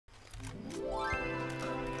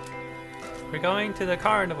We're going to the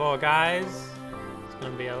carnival, guys. It's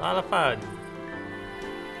gonna be a lot of fun.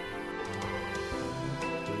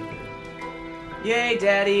 Yay,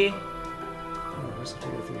 Daddy! Oh, what's the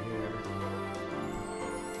through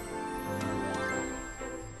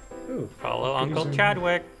here? Ooh. Follow cookies Uncle are-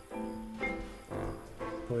 Chadwick.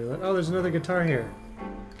 Toilet. Oh, there's another guitar here.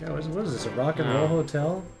 God, what is this? A rock and roll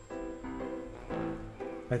hotel?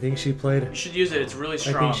 I think she played. You should use it, it's really I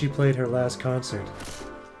strong. think she played her last concert.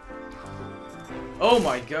 Oh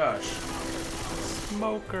my gosh.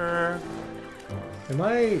 Smoker. Am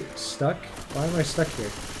I stuck? Why am I stuck here?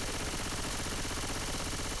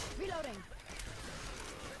 Reloading.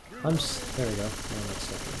 There we go. No, I'm not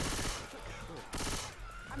stuck here.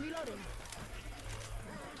 I'm reloading.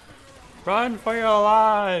 Run for your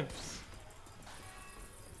lives.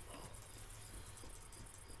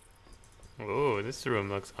 Ooh, this room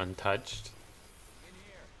looks untouched.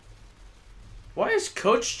 Why is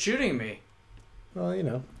Coach shooting me? Well, you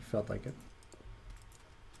know, felt like it.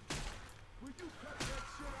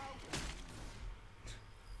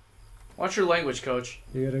 Watch your language, Coach.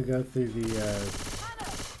 You gotta go through the,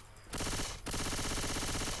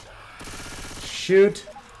 Shoot!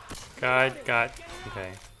 God.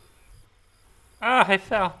 Okay. Ah, I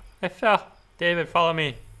fell. David, follow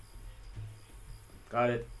me. Got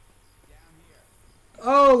it.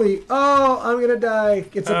 Holy! Oh, I'm gonna die!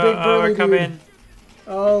 It's a big burly we're dude. coming.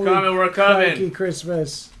 Holy We're coming. crikey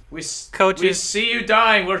Christmas. We Coach see you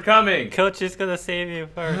dying, we're coming! Coach is gonna save you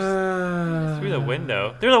first. Through the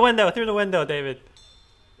window. Through the window, David.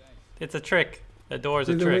 It's a trick. The door's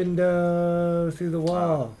Through a the trick. window, through the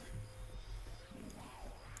wall.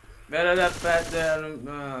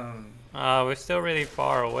 We're still really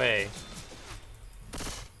far away.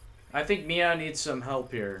 I think Mia needs some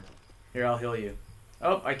help here. Here, I'll heal you.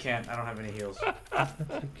 Oh, I can't. I don't have any heals.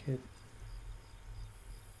 Okay.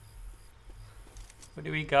 Where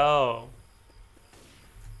do we go?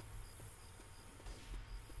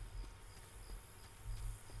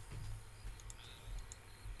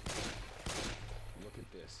 Look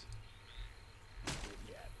at this.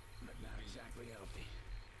 Yeah, but not exactly healthy.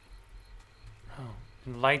 Oh,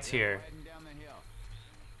 and lights here. Heading down the hill.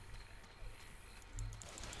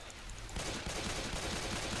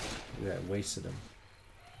 That wasted him.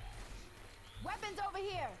 Weapons over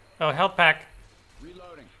here. Oh, health pack.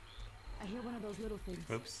 Reloading. I hear one of those little things.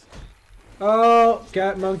 Oops. Oh,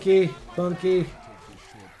 got monkey, monkey.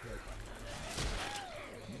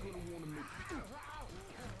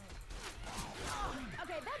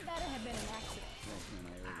 Okay, that better have been an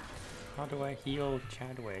accident. How do I heal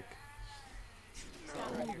Chadwick?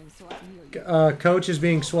 Stop moving so I can heal you. Coach is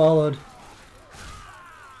being swallowed. Alright,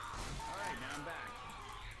 now I'm back.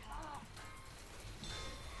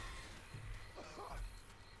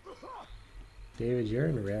 David, you're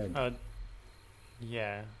in red.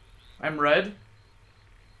 Yeah. I'm red?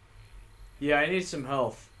 Yeah, I need some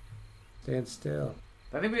health. Stand still.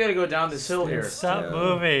 I think we gotta go down this hill here. Stop Yeah.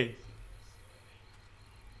 moving.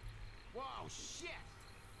 Whoa, shit!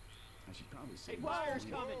 I should probably say wire's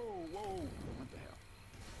coming. Whoa. What the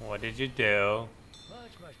hell? What did you do?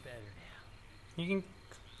 Much better now. You can.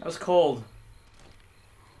 That was cold.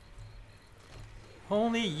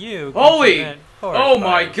 Only you. Can Holy! prevent forest Oh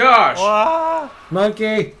my fires. gosh! Wah!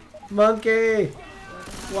 Monkey! Monkey!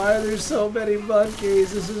 Why are there so many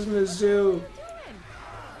monkeys? This isn't a zoo.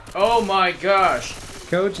 Oh my gosh!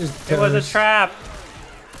 Coach is toast. It was a trap.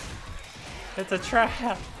 It's a trap.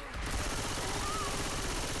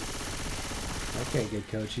 I can't get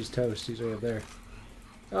Coach. He's toast. He's way up there.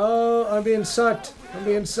 Oh, I'm being sucked. I'm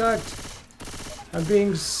being sucked. I'm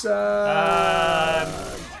being sucked.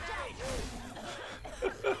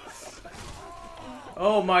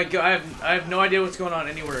 Oh my god! I have no idea what's going on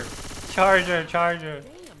anywhere. Charger.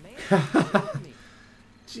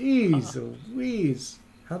 Jeez Louise.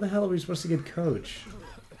 How the hell are we supposed to get Coach?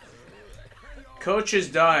 Coach is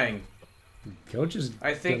dying. Coach is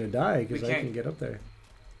I think gonna die we because I can't- can get up there.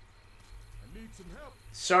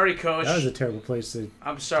 Sorry, Coach. That was a terrible place to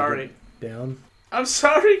I'm sorry. get down. I'm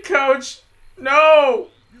sorry, Coach. No.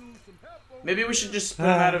 Maybe we should just put him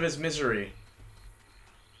out of his misery.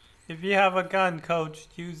 If you have a gun, Coach,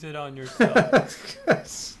 use it on yourself.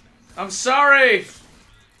 I'm sorry.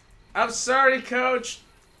 I'm sorry, Coach.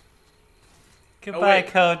 Goodbye, wait.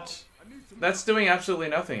 Coach. That's doing absolutely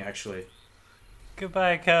nothing, actually.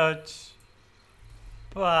 Goodbye, Coach.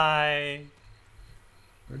 Bye.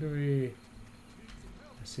 Where do we...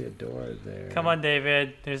 I see a door there. Come on,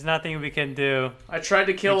 David. There's nothing we can do. I tried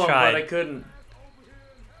to kill You him, tried. but I couldn't.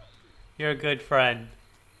 You're a good friend.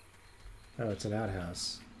 Oh, it's an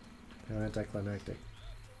outhouse. How anticlimactic.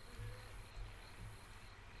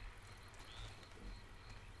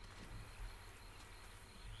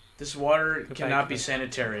 This water Go cannot back. be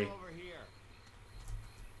sanitary. Over here.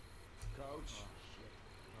 Coach.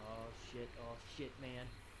 Oh shit, man.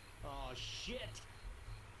 Oh shit.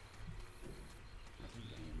 I think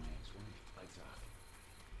I am my ex-wife. Lights off.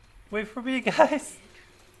 Wait for me, guys.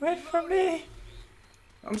 Wait for me.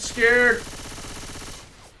 I'm scared.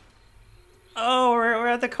 Oh, we're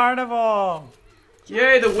at the carnival.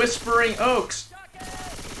 Yay, the Whispering Oaks.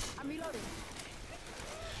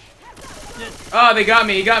 Ah, they got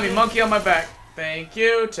me. He got me. Monkey on my back. Thank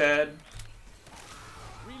you, Ted.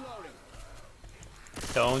 Reloading.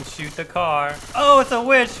 Don't shoot the car. Oh, it's a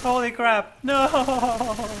witch. Holy crap. No.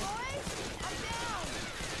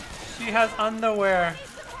 She has underwear.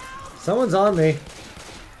 Someone's on me.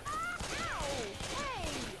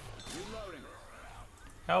 Reloading.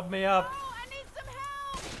 Help me up.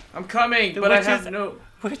 I'm coming, The but I witch have is- no...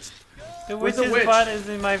 Witch. The Where's the witch's witch? butt is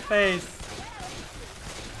in my face.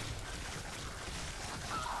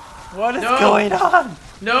 What is No. going on?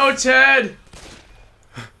 No, Ted!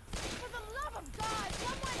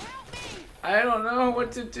 I don't know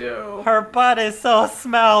what to do. Her butt is so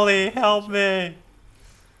smelly. Help me.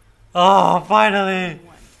 Oh, finally.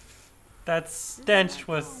 That stench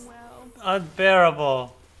was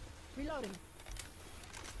unbearable. Reloading.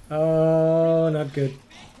 Oh, not good.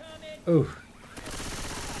 Ooh.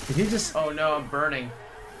 Did he just... Oh no, I'm burning.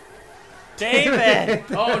 David!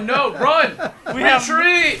 Oh no, run! We have-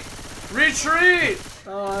 Retreat! Retreat!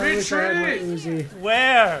 Oh, I wish I had my Retreat! Uzi.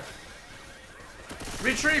 Where?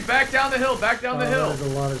 Retreat! Back down the hill! Back down the hill! There's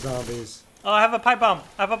a lot of zombies. Oh, I have a pipe bomb.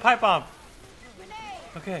 I have a pipe bomb.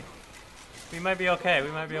 Okay. We might be okay. We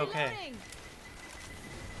might be okay.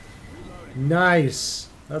 Nice.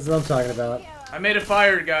 That's what I'm talking about. I made a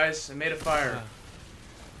fire, guys. I made a fire.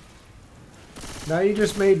 Now you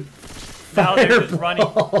just made Now they're just running.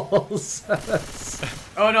 fireballs.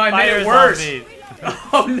 Oh no, I made Fire it worse! zombies.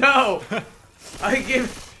 Oh no!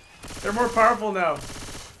 They're more powerful now.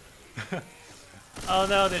 Oh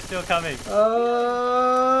no, they're still coming.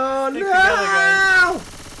 Oh Stick no! together,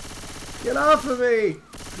 guys. Get off of me,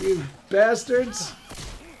 you bastards!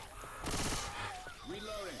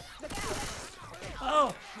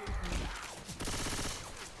 Oh,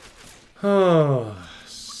 Oh,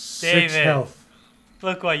 6 David. health.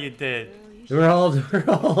 look what you did. We're all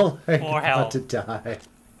like, More about health. to die.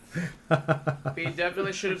 We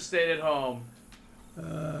definitely should have stayed at home.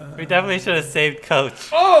 We definitely should have saved Coach.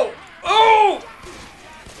 Oh! Oh!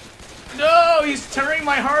 No! He's tearing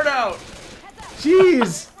my heart out!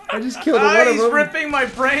 Jeez, I just killed one of He's them. ripping my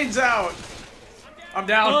brains out! I'm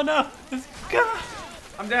down. Oh no! God.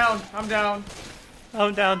 I'm down. I'm down.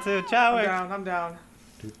 I'm down too. I'm Chadwick. down. I'm down.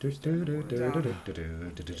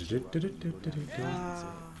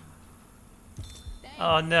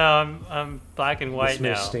 Oh no, I'm black and white This may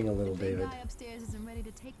now. sting a little, Big David. guy upstairs isn't ready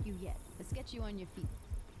to take you yet. Let's get you on your feet.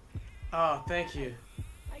 Oh, thank you.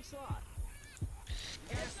 Thanks a lot.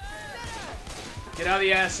 Get out of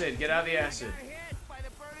the acid. Get out of the acid.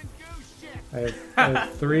 I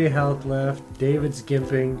have 3 health left. David's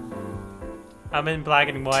gimping. I'm in black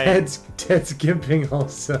and white. Ted's gimping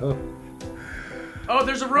also. Oh,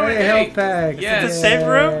 there's a room. Hey, health pack. Yes. Is it safe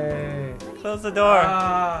room? Yay. Close the door.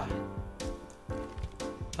 Ah,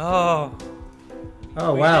 Oh,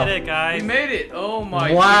 Oh, we wow. did it, we guys. made it. Oh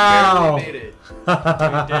my. Wow. We barely made it. We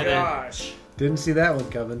did it. Gosh. Didn't see that one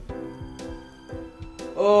coming.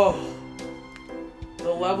 Oh. The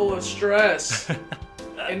level of stress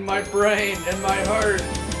in my brain and my heart.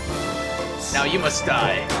 Now you must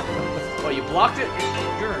die. Oh, you blocked it?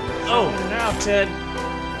 You're Oh. now, Ted.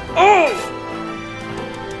 Oh!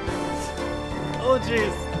 Oh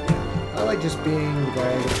jeez. I like just being the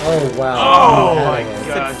guy. Oh, wow. Oh, Yeah. my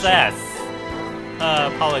God. Success.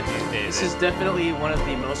 Apologies, David. This is definitely one of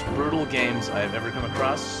the most brutal games I've ever come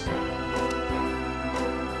across.